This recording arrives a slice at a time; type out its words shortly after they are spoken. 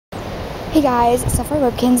Hey guys, it's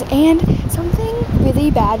SapphireWebkinz, and something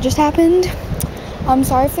really bad just happened. I'm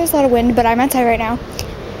sorry if there's a lot of wind, but I'm outside right now.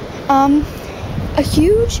 A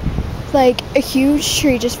huge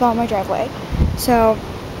tree just fell on my driveway. So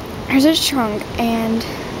there's a trunk, and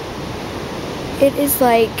it is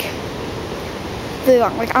like really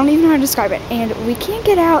long. Like, I don't even know how to describe it, and we can't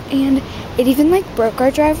get out, and it even like broke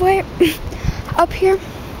our driveway up here.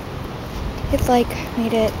 It like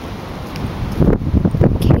made it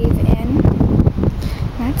cave in.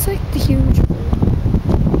 That's like the huge.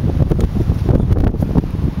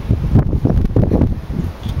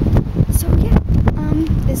 So yeah,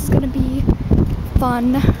 this is gonna be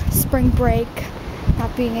fun. Spring break,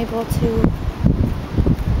 not being able to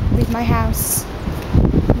leave my house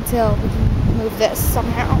until we can move this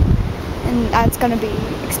somehow, and that's gonna be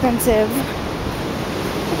expensive.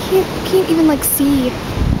 I can't even like see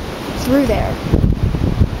through there.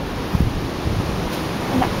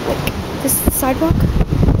 And like this sidewalk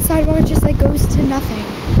just like goes to nothing,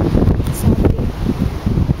 sadly.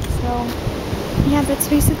 So yeah, that's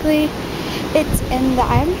basically it. And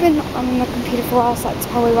I haven't been on the computer for a while, so that's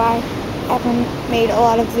probably why I haven't made a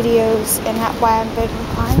lot of videos, and that's why I haven't been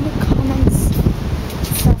replying to comments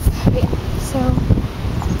and stuff. But yeah, so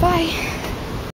bye.